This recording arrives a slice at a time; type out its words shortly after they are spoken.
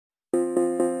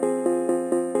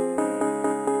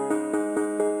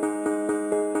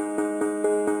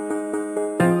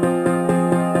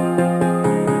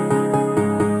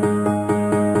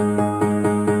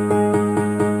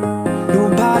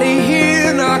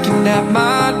at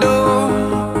my door.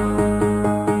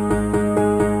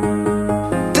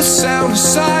 The sound of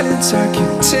silence I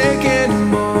can't take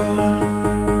anymore.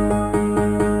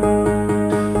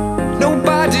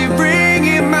 Nobody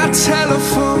ringing my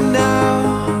telephone now.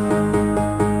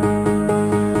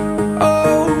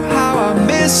 Oh, how I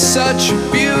miss such a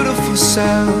beautiful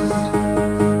sound.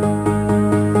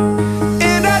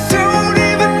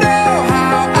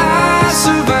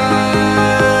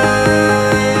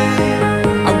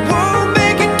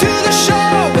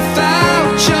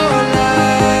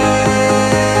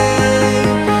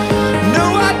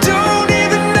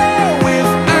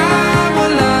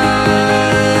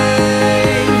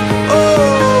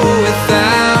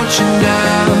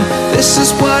 This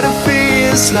is what it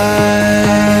feels like.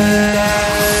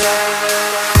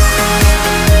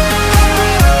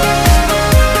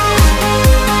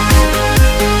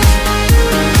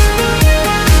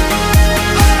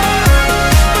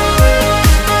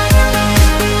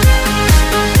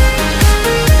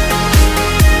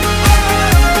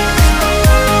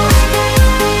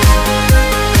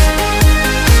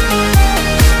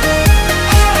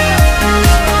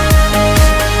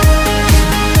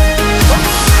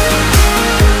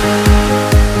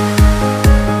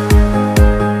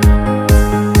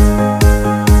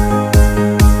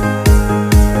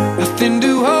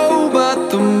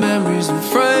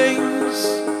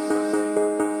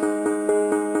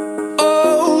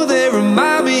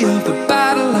 Remind me of the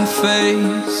battle I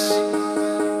face.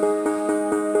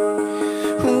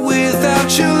 Without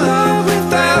your love,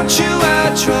 without you I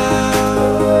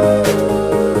drown.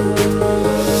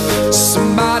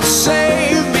 Somebody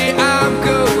save me, I'm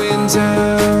going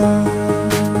down.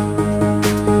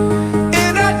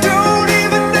 And I don't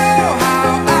even know how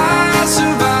I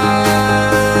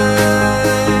survive.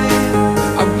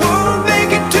 I won't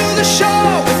make it to the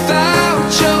shore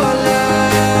without your love.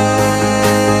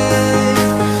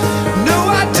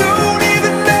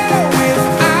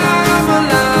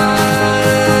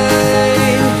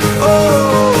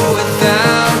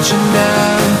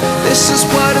 This is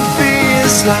what it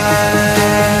feels like.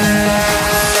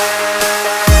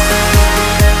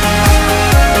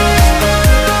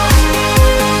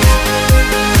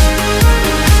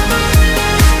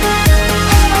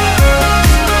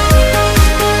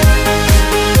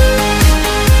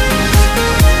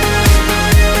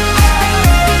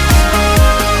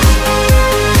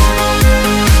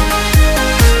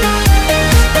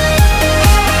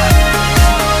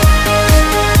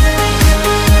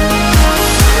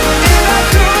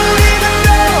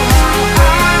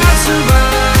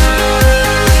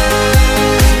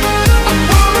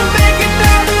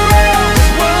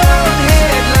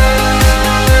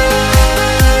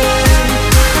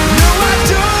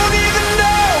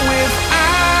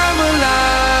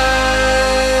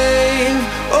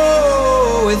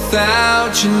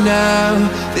 Without you now,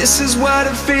 this is what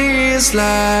it feels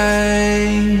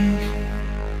like.